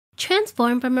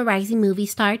Transformed from a rising movie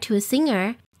star to a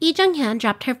singer, Hyun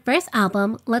dropped her first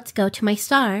album, Let's Go to My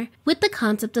Star, with the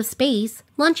concept of space,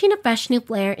 launching a fresh new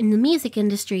flair in the music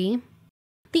industry.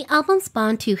 The album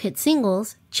spawned 2 hit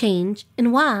singles, Change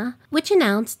and Wah, which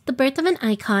announced the birth of an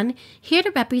icon here to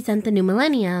represent the new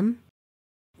millennium.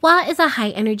 Wah is a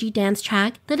high-energy dance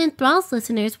track that enthralls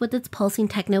listeners with its pulsing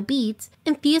techno beats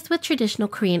infused with traditional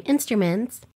Korean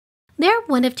instruments. There are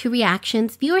one of 2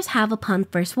 reactions viewers have upon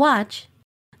first watch.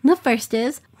 The first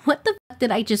is, what the fuck did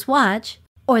I just watch?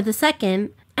 Or the second,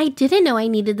 I didn't know I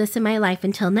needed this in my life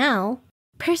until now.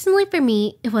 Personally for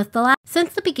me, it was the last.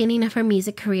 Since the beginning of her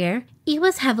music career, E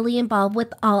was heavily involved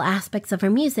with all aspects of her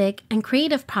music and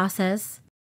creative process.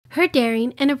 Her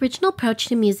daring and original approach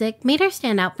to music made her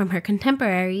stand out from her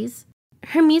contemporaries.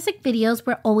 Her music videos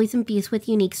were always infused with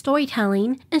unique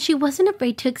storytelling, and she wasn't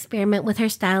afraid to experiment with her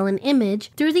style and image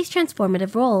through these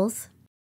transformative roles.